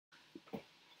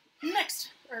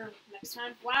Or next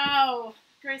time. Wow.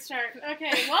 Great start.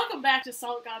 Okay, welcome back to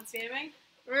Salt Gods Gaming.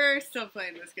 We're still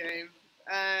playing this game.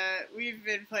 We've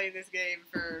been playing this game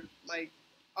for, like,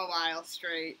 a while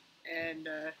straight, and,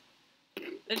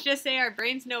 let's just say our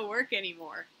brains don't work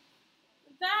anymore.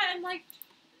 That and, like,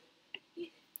 this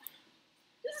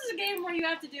is a game where you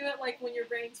have to do it, like, when your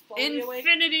brain's fully awake.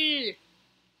 Infinity!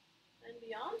 And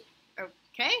beyond?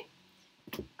 Okay.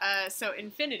 So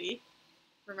Infinity.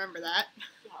 Remember that.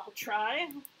 I'll try.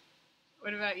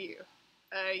 What about you?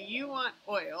 You want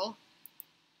oil.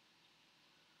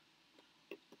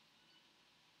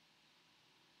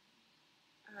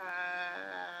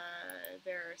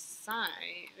 There are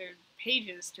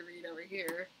pages to read over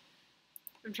here.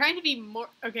 I'm trying to be more,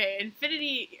 okay,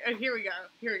 Infinity, here we go.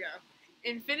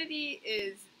 Infinity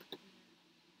is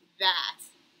that.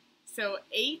 So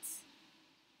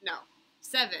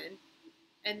 7,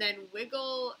 and then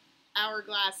wiggle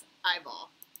hourglass eyeball.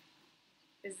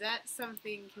 Is that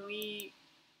something, can we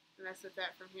mess with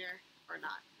that from here, or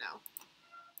not? No.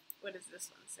 What does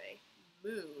this one say?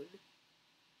 Moon.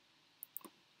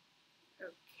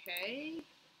 Okay.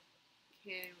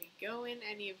 Can we go in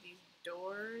any of these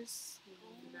doors?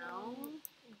 No.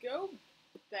 Go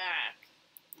back.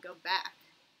 Go back.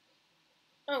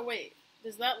 Oh, wait.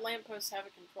 Does that lamppost have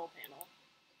a control panel?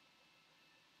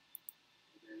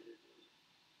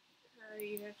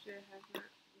 You have to have that.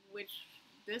 Which,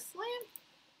 this lamp?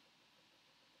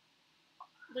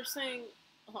 They're saying,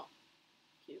 oh,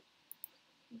 cute.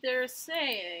 They're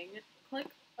saying,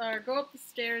 go up the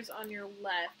stairs on your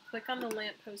left, click on the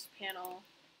lamppost panel,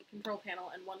 control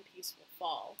panel, and one piece will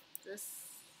fall. This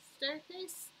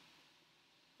staircase?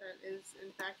 That is,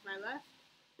 in fact, my left?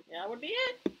 Yeah, that would be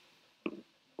it.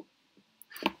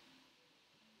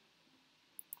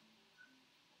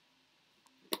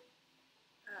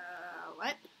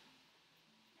 What?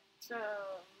 So,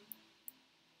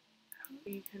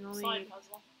 you can only... slide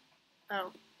puzzle.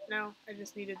 Oh, no, I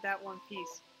just needed that one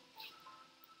piece.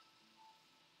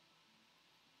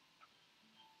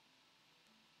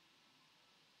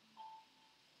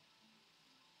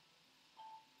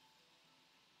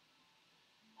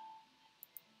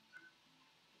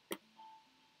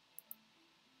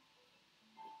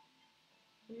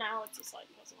 Now it's a slide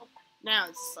puzzle. Now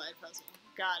it's a slide puzzle.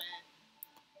 Got it.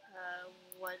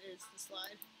 What is the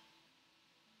slide?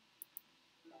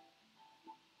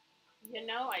 You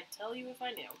know, I'd tell you if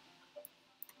I knew.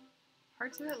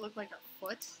 Parts of it look like a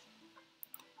foot.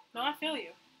 No, I feel you.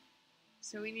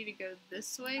 So we need to go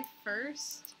this way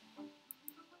first.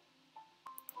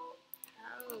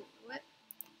 How? What?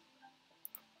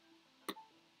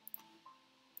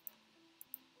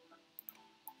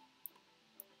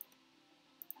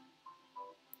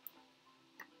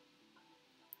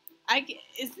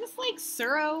 Is this like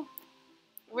Suro?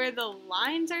 Where the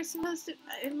lines are supposed to...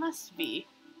 It must be.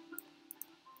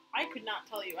 I could not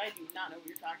tell you. I do not know what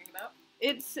you're talking about.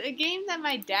 It's a game that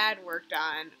my dad worked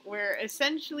on, where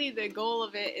essentially the goal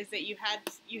of it is that you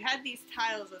had these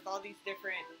tiles with all these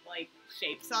different, like,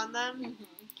 shapes on them,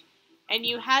 and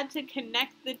you had to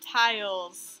connect the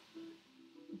tiles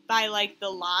by, like, the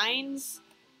lines,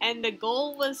 and the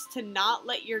goal was to not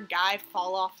let your guy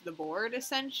fall off the board,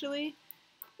 essentially.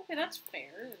 Okay, that's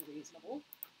fair and reasonable.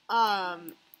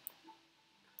 And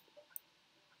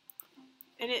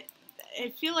I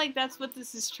feel like that's what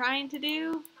this is trying to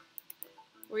do,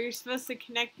 where you're supposed to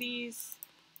connect these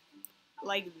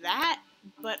like that,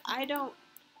 but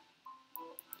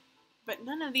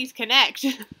none of these connect.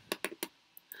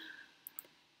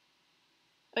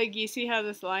 Like, you see how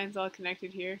this line's all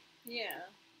connected here? Yeah.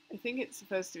 I think it's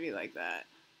supposed to be like that,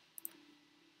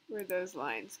 where those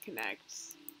lines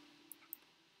connect.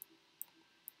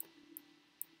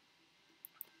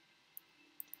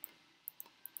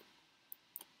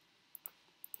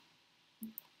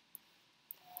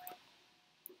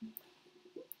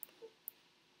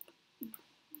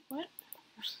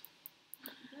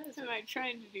 What am I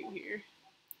trying to do here?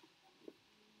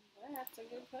 That's a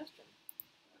good question.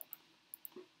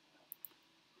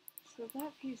 So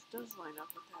that piece does line up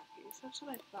with that piece. That's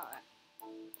what I thought.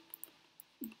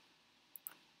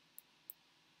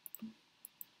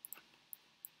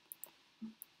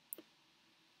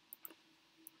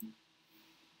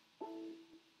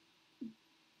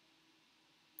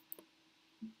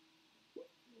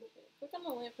 Okay, click on the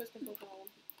lamppost and click on.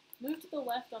 Move to the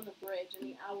left on the bridge and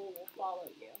the owl will follow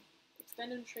you.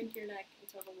 Extend and shrink your neck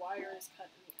until the wire is cut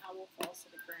and the owl falls to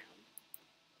the ground.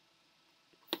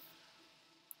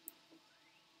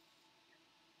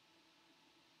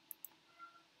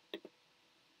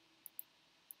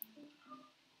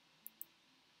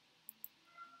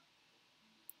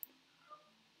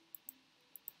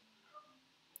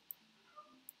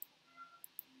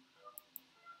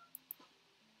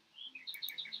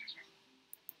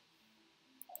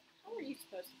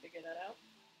 that out.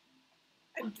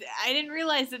 I didn't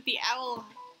realize that the owl,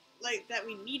 like, that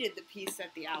we needed the piece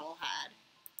that the owl had.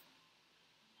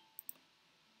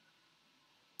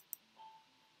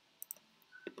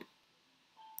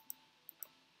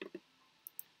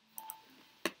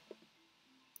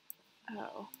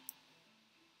 Oh.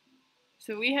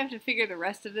 So we have to figure the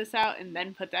rest of this out and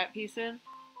then put that piece in?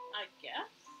 I guess.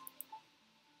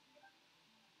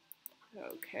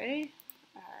 Okay.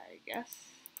 I guess.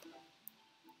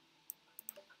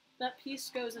 That piece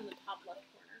goes in the top left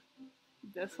corner.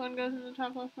 This one goes in the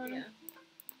top left corner? Yeah.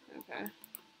 Okay.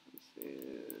 Let's do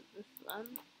this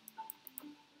one.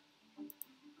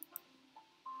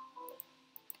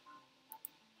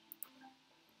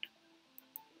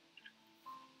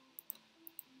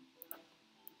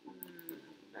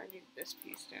 I need this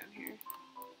piece down here.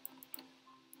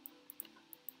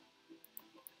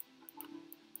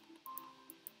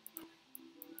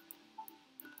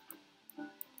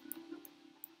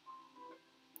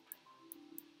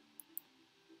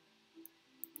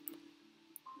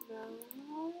 No.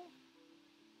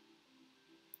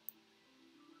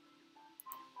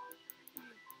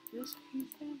 This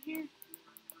piece down here?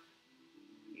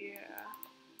 Yeah.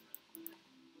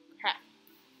 Crap.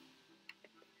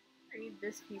 I need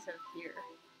this piece up here.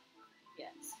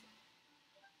 Yes.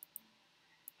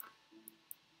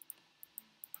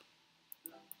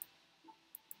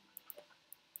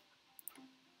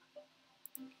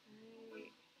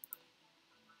 Okay.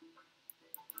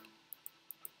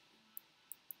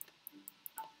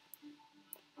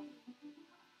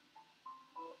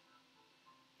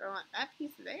 Do I want that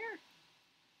piece there?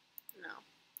 No.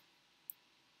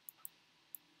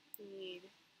 Need.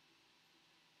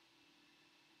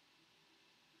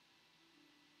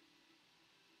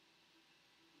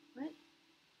 What?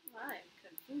 I'm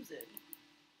confused. It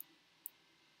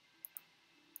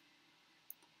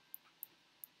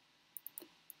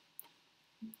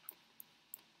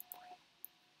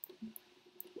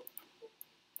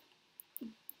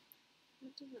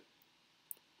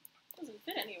doesn't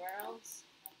fit anywhere else.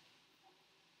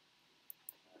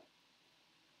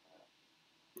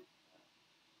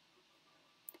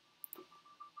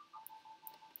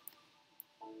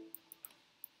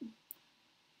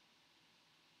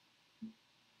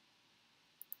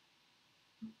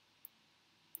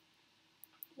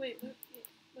 Wait,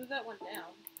 move that one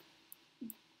down.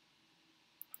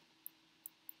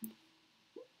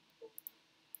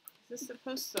 Is this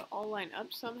supposed to all line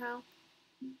up somehow?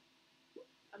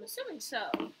 I'm assuming so.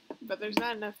 But there's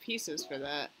not enough pieces for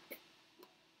that.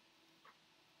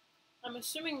 I'm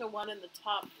assuming the one in the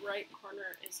top right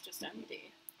corner is just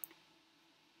empty.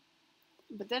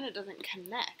 But then it doesn't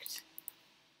connect.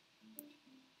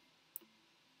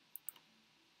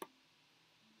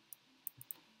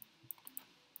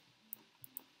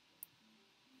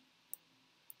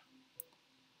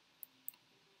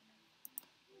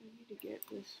 I need to get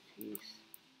this piece.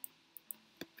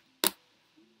 Put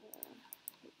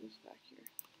this back here.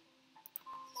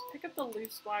 Just pick up the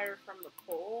loose wire from the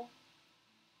pole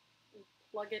and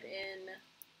plug it in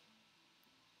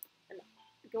and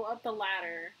go up the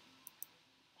ladder.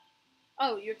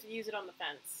 Oh, you have to use it on the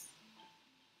fence.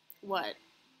 What?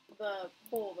 The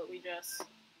pole that we just,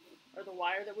 or the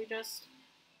wire that we just,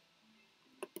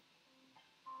 it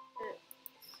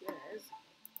says,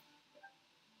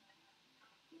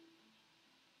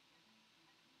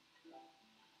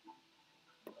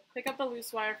 pick up the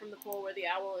loose wire from the pole where the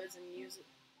owl is and use it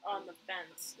on the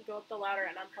fence. Go up the ladder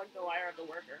and unplug the wire of the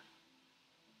worker.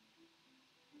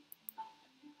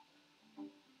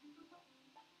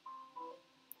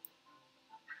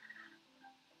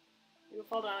 You will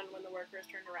fall down when the worker is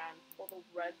turned around. Pull the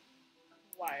red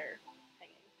wire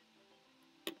hanging.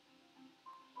 For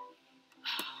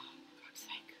fuck's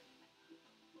sake.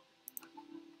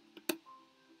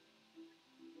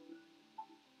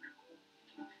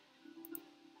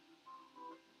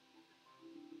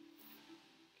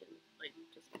 Like,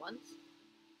 just once?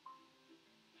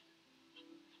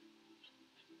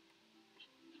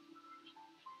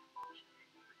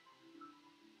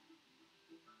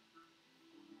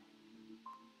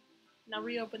 Now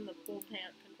reopen the control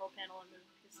panel and move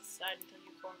the pieces aside until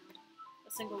you form a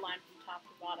single line from top to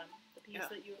bottom. The piece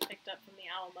that you have picked up from the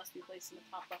owl must be placed in the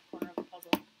top left corner of the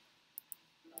puzzle.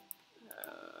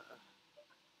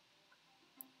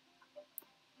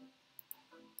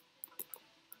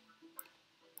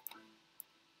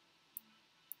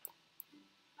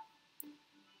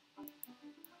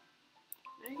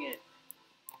 Can I get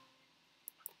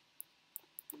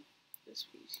this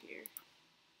piece here?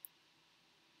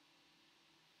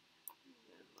 And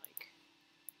then, like...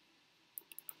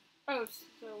 Oh,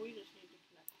 so we just need to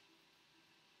connect.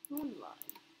 Moon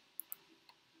line.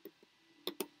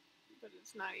 But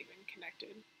it's not even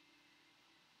connected.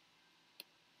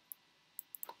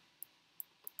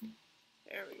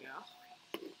 There we go.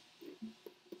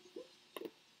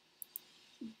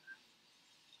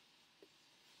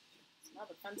 So now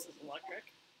the fence is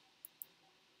electric.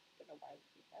 Don't know why we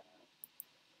keep that out.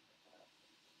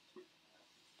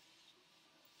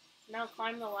 Now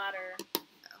climb the ladder.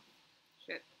 Oh,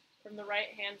 shit. From the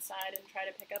right hand side and try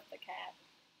to pick up the cat.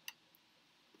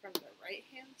 From the right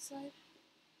hand side?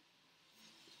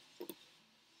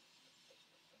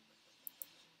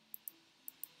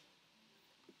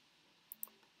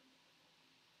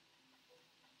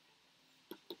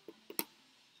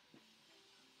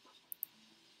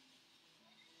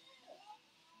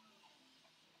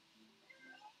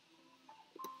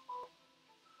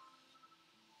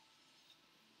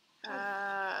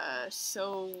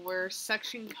 So we're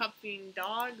suction cupping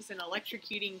dogs and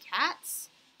electrocuting cats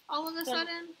all of a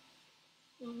sudden?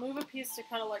 Move a piece to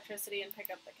cut electricity and pick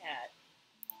up the cat.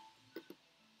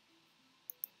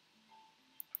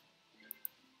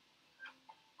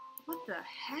 What the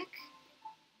heck?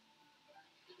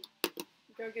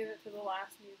 Go give it to the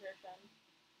last musician.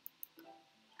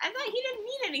 I thought he didn't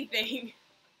need anything.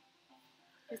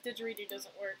 His didgeridoo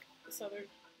doesn't work, so they're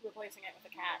replacing it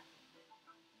with a cat.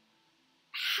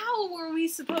 How were we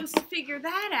supposed to figure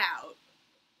that out?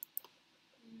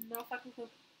 No fucking clue.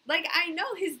 Like, I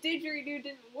know his didgeridoo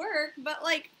didn't work, but,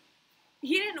 like,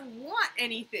 he didn't want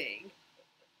anything.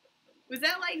 Was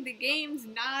that, like, the game's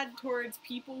nod towards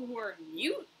people who are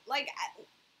mute? Like,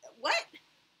 what?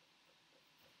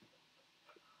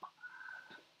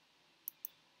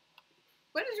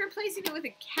 What is replacing it with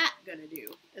a cat gonna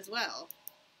do, as well?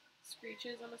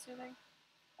 Screeches, I'm assuming.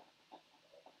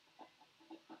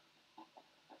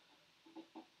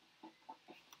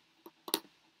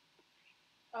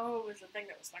 Oh, it was the thing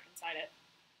that was stuck inside it.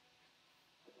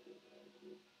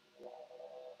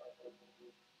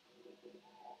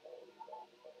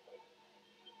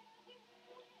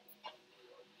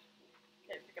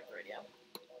 Okay, pick up the radio.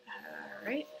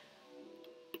 Alright.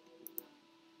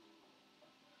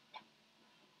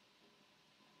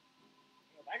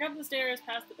 Go back up the stairs,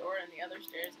 past the door, and the other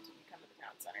stairs until you come to the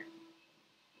town center.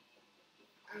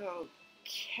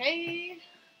 Okay.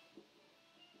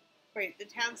 Wait, the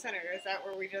town center, is that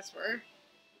where we just were?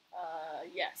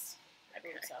 Yes. I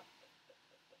believe so.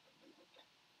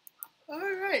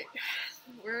 Alright.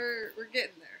 We're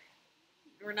getting there.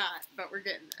 We're not, but we're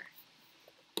getting there.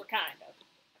 We're kind of.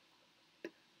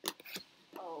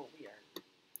 Oh, we are not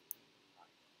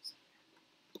close.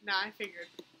 No, I figured.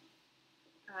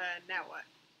 Now what?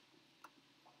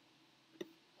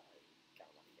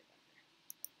 Gotta want to get back there.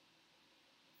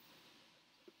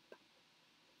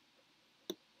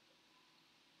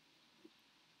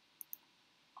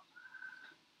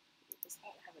 Just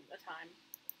having the time.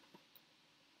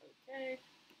 Okay.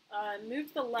 Move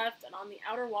to the left and on the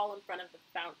outer wall in front of the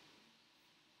fountain.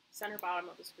 Center bottom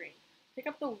of the screen. Pick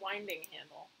up the winding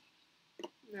handle.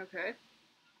 Okay.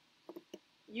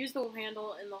 Use the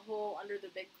handle in the hole under the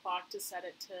big clock to set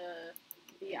it to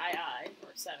VII,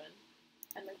 or 7,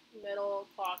 and the middle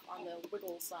clock on the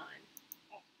wiggle sign.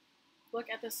 Look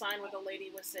at the sign where the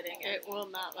lady was sitting. It will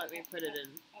not let me put it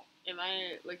in. Am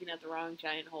I looking at the wrong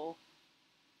giant hole?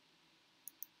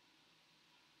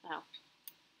 Ow.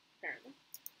 Apparently.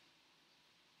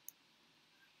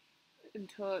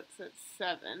 Until it's at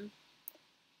 7.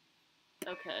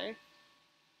 Okay.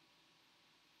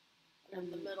 And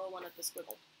then the middle one at the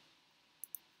squiggle.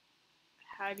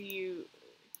 How do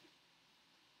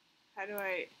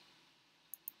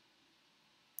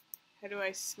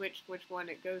I switch which one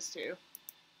it goes to? It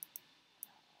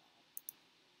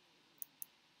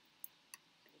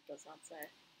does not say.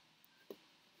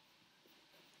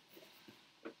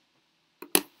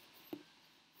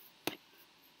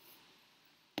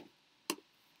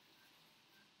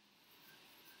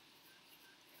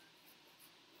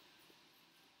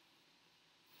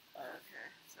 Okay,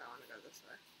 so I want to go this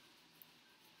way.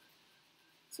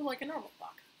 So like a normal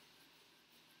clock.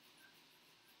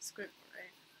 Squiggle,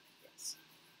 right? Yes.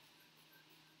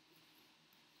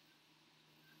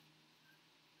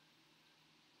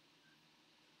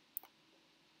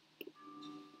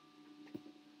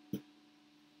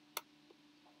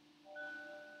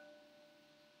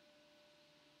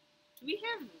 Do we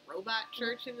have robot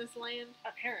church in this land?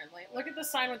 Apparently. Look at the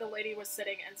sign where the lady was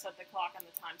sitting and set the clock on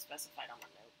the time specified on the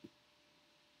note.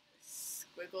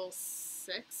 Squiggle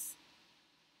 6?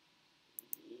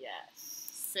 Yes.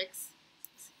 6?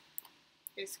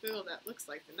 A squiggle that looks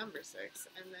like the number 6,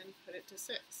 and then put it to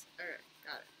 6. Alright,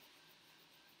 got it.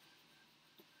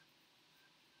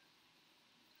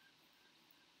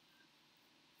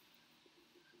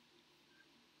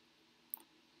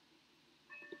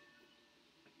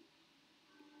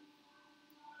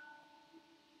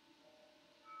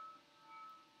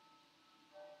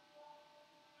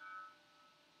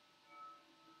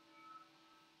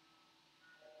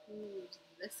 Who's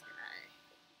this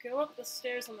guy? Go up the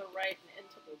stairs on the right and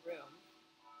into the room.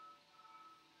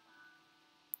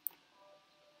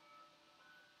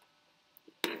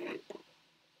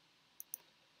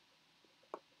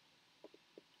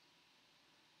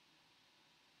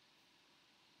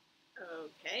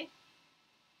 Okay.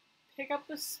 Pick up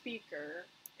the speaker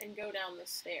and go down the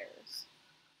stairs.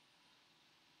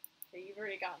 Okay, you've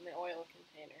already gotten the oil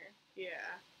container.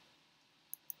 Yeah.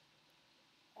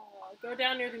 Go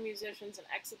down near the musicians and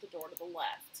exit the door to the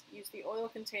left. Use the oil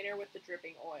container with the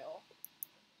dripping oil.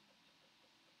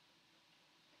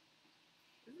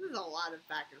 This is a lot of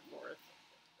back and forth.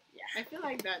 Yeah. I feel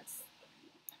like that's...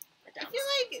 I feel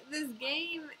like this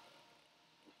game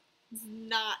is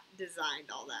not designed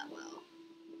all that well.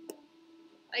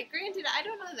 Like, granted, I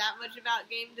don't know that much about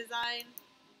game design,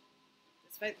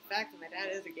 despite the fact that my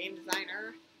dad is a game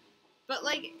designer. But,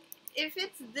 like, if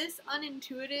it's this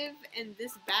unintuitive and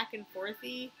this back and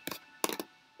forthy,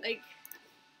 like,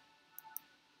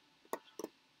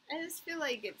 I just feel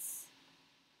like it's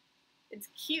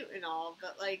cute and all,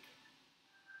 but, like,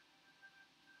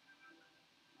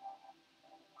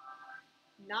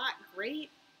 not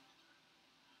great.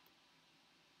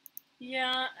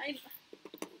 Yeah,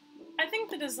 I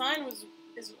think the design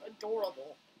is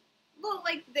adorable. Well,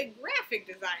 like, the graphic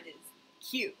design is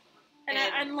cute. And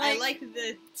I like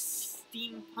the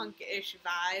steampunk-ish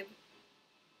vibe.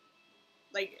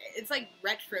 Like, it's like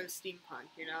retro steampunk,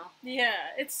 you know?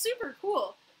 Yeah, it's super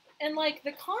cool. And, like,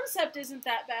 the concept isn't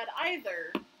that bad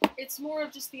either. It's more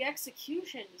of just the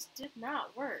execution just did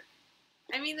not work.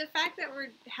 I mean, the fact that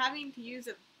we're having to use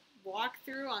a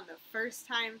walkthrough on the first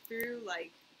time through,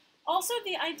 like... Also,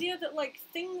 the idea that, like,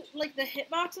 the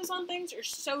hitboxes on things are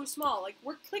so small. Like,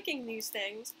 we're clicking these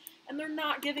things, and they're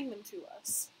not giving them to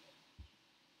us.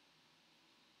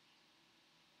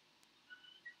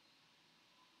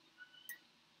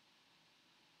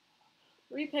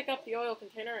 Re-pick up the oil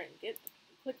container and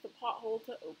click the pothole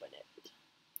to open it.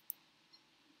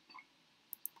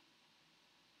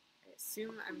 I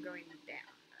assume I'm going down, then.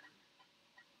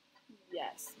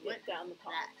 Yes, get down the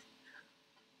pot. That?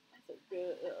 That's a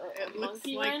good It looks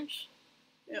monkey like- wrench.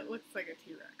 It looks like a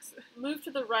T-Rex. Move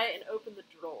to the right and open the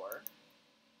drawer.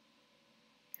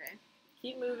 Okay.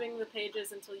 Keep moving the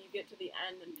pages until you get to the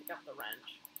end and pick up the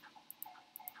wrench.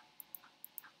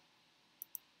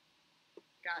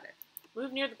 Got it.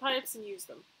 Move near the pipes and use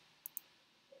them.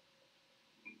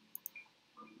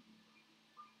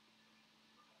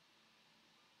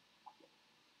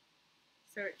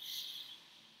 So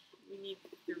we need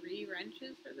 3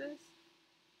 wrenches for this?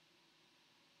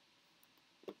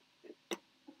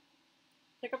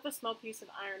 Pick up the small piece of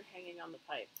iron hanging on the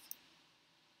pipes.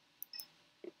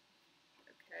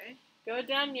 Okay. Go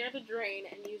down near the drain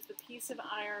and use the piece of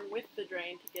iron with the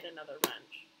drain to get another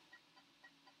wrench.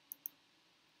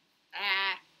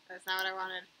 Ah, that's not what I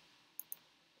wanted.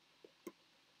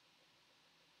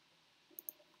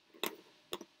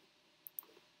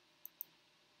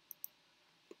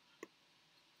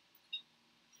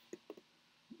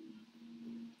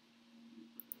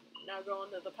 Now go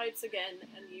into the pipes again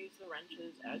and use the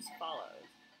wrenches as follows.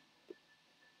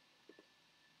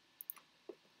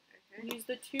 Okay. Use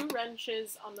the 2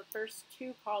 wrenches on the first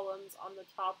 2 columns on the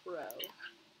top row.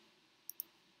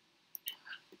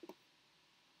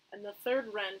 And the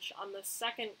 3rd wrench on the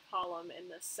 2nd column in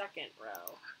the 2nd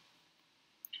row.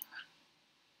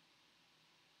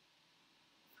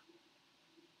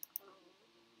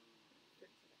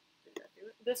 Did that do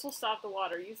it? This will stop the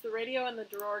water. Use the radio in the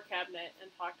drawer cabinet and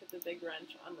talk to the big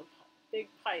wrench on the big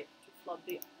pipe to flood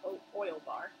the oil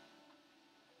bar.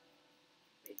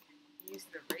 Wait, use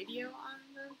the radio on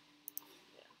the...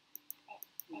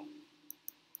 Yeah.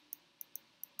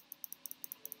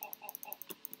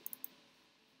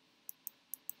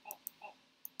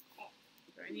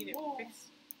 Do I need it fixed?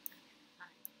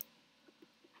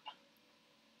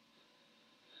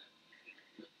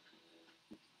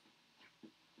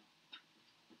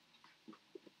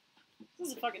 This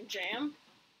is a fucking jam.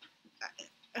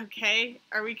 Okay,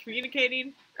 are we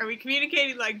communicating? Are we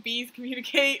communicating like bees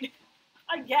communicate?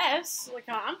 I guess. Like,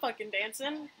 I'm fucking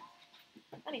dancing.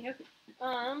 Anywho,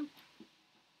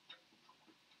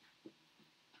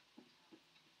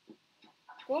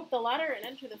 go up the ladder and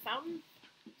enter the fountain.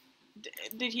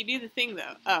 Did he do the thing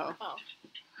though? Oh. Oh.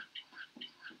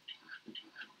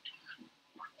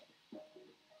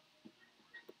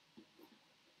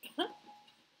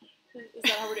 Is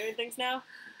that how we're doing things now?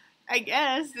 I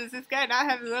guess. Does this guy not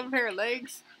have his own pair of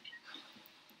legs?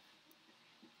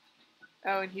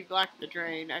 Oh, and he blocked the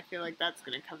drain. I feel like that's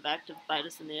gonna come back to bite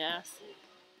us in the ass.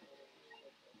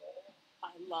 I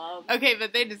love. Okay,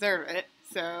 but they deserve it,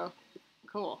 so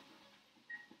cool.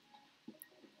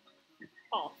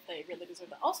 Oh, they really deserve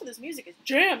that. Also, this music is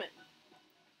jamming.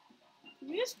 Can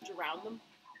we just drown them?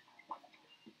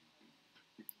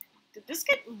 Did this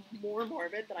get more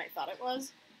morbid than I thought it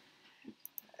was?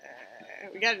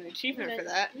 We got an achievement for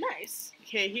that. Nice.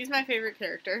 Okay, he's my favorite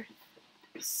character.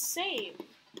 Same.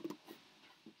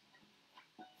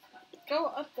 Go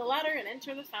up the ladder and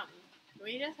enter the fountain. Can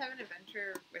we just have an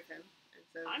adventure with him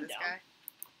instead of I'm this down. guy?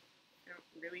 I don't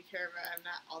really care about. I'm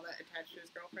not all that attached to his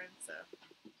girlfriend, so.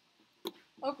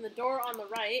 Open the door on the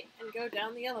right and go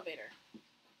down the elevator.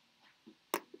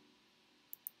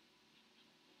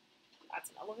 That's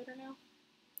an elevator now?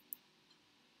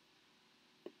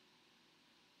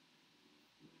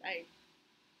 Right.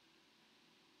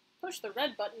 Push the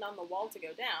red button on the wall to go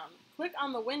down. Click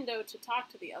on the window to talk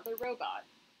to the other robot.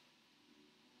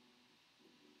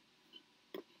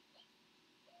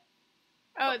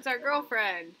 Oh, it's our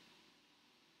girlfriend.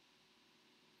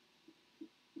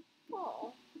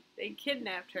 Oh. They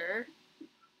kidnapped her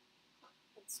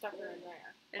And stuck her in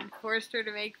there. and forced her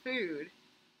to make food.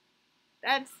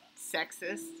 That's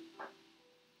sexist.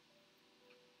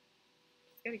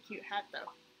 She's got a cute hat,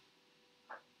 though.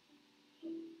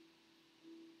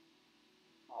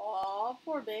 Aw,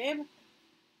 poor babe.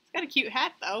 She's got a cute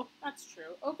hat, though. That's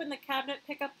true. Open the cabinet,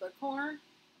 pick up the corn.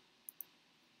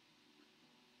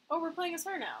 Oh, we're playing as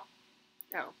her now.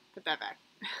 Oh, put that back.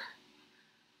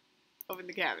 Open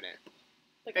the cabinet.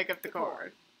 Pick up the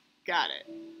cord. Got it.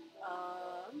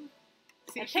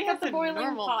 See, And she pick has up the a boiling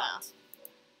normal pot.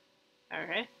 now.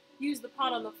 Alright. Use the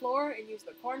pot on the floor and use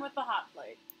the corn with the hot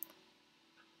plate.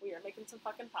 We are making some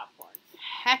fucking popcorn.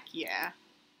 Heck yeah.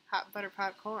 Hot butter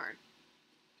popcorn.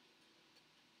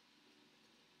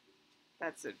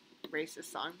 That's a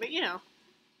racist song, but you know.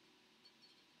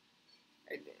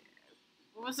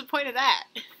 What was the point of that?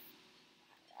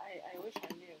 I wish I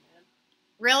knew, man.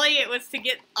 Really? It was to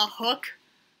get a hook?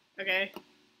 Okay.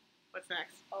 What's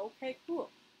next? Okay, cool.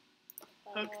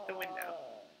 Hook the window.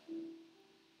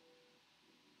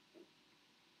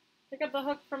 Pick up the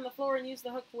hook from the floor and use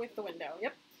the hook with the window.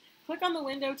 Yep. Click on the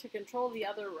window to control the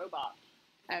other robot.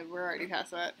 We're already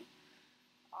past that.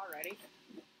 Alrighty.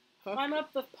 Hook. Climb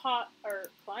up the pot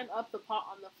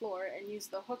on the floor and use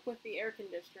the hook with the air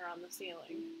conditioner on the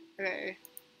ceiling. Okay.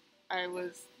 I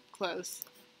was close.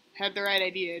 Had the right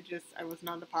idea, just I wasn't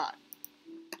on the pot.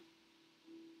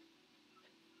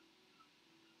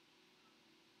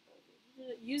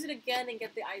 Use it again and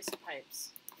get the ice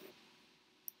pipes.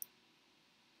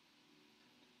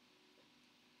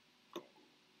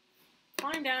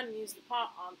 Climb down and use the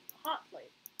pot on the hot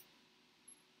plate.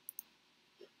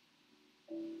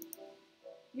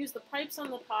 Use the pipes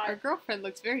on the pot. Our girlfriend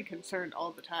looks very concerned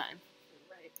all the time.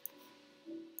 Right.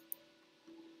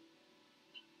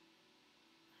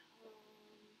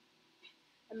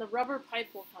 And the rubber pipe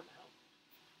will come out.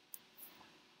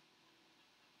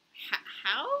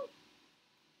 How?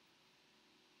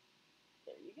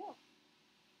 There you go.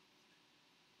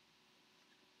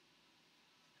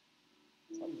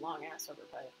 It's a long ass rubber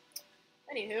pipe.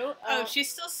 Anywho, Oh, she's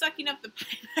still sucking up the pipe.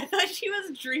 I thought she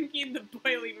was drinking the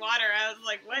boiling water. I was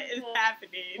like, what is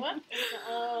happening? What?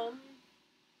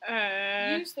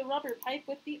 Use the rubber pipe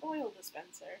with the oil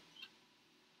dispenser.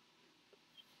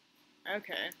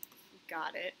 Okay.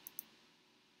 Got it.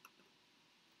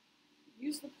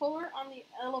 Use the puller on the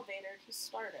elevator to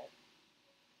start it.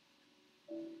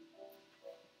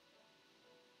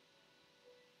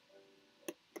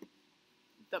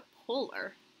 The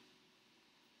puller?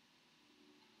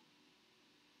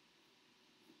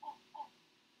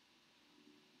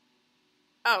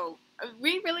 Oh,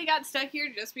 we really got stuck here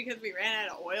just because we ran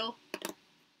out of oil?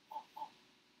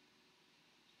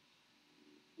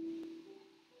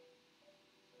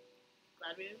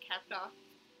 Glad we didn't cap it off.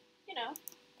 You know.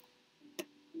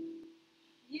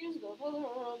 Use the puller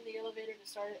on the elevator to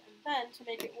start it, and then, to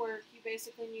make it work, you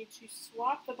basically need to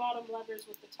swap the bottom levers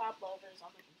with the top levers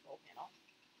on the control panel.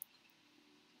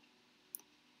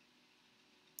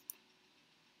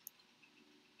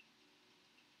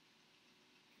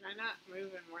 Can I not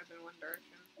move in more than one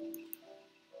direction?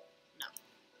 No.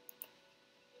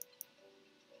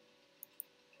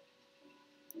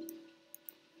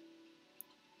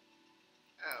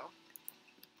 Oh.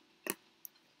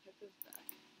 Put this back.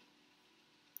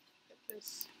 Put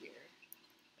this here.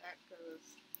 That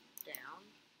goes down.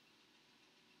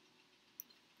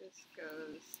 This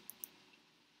goes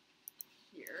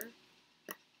here.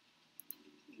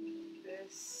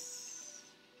 This...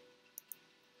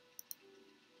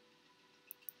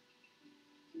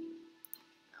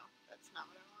 No, that's not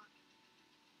what I want.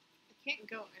 I can't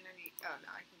go in any... Oh, no,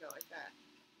 I can go like that.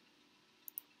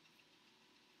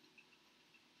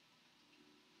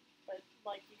 But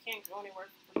like, you can't go anywhere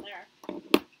from there.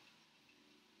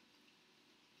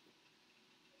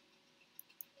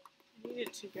 I need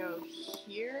it to go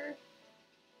here,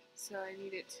 so I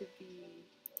need it to be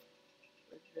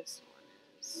where this one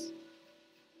is.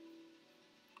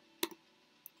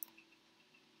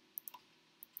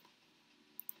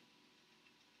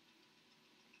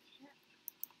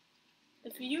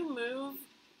 If you move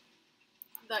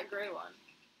that gray one,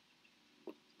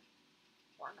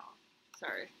 or not.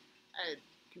 Sorry, I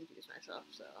confused myself,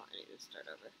 so I need to start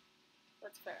over.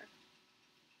 That's fair.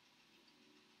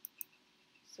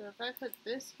 So if I put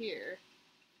this here,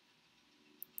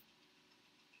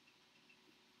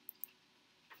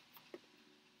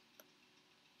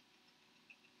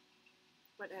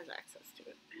 what has access to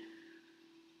it?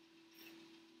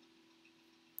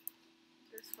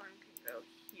 This one can go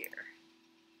here.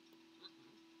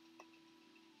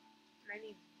 And I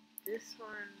need this one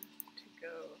to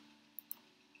go.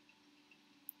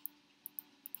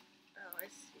 Oh, I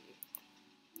see.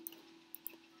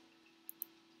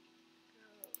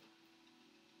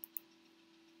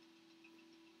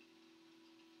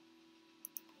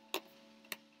 Go.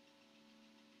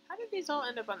 How did these all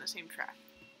end up on the same track?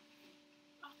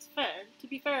 That's fair. To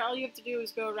be fair, all you have to do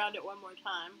is go around it one more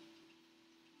time.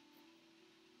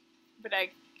 But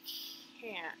I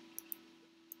can't.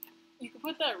 You could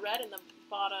put that red in the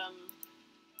bottom.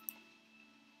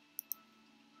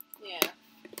 Yeah.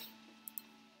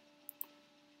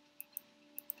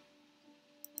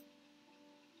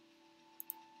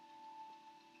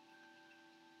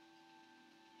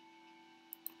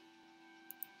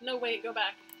 No, wait, go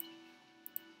back.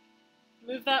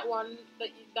 Move that one,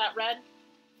 that red.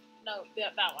 No,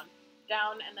 that one.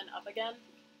 Down and then up again.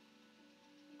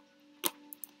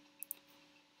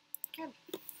 Good.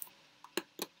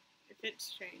 If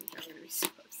it's changed, I'm gonna be so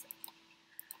upset.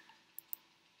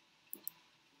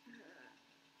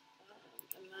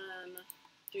 And then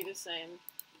do the same.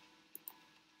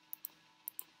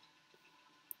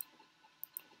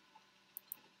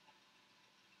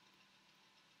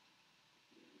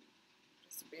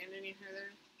 Just abandoning her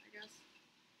there, I guess.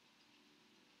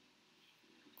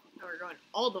 Now we're going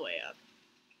all the way up.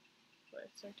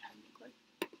 What's our time look like?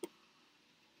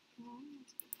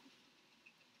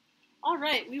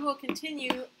 Alright, we will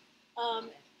continue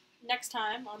next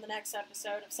time on the next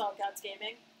episode of Salt Gods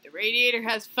Gaming. The radiator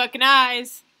has fucking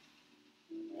eyes.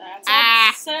 That's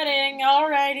upsetting.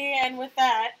 Alrighty, and with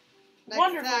that, Next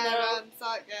wonderful time note. on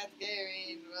Salt Gods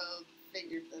Gaming, we'll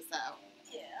figure this out.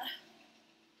 Yeah.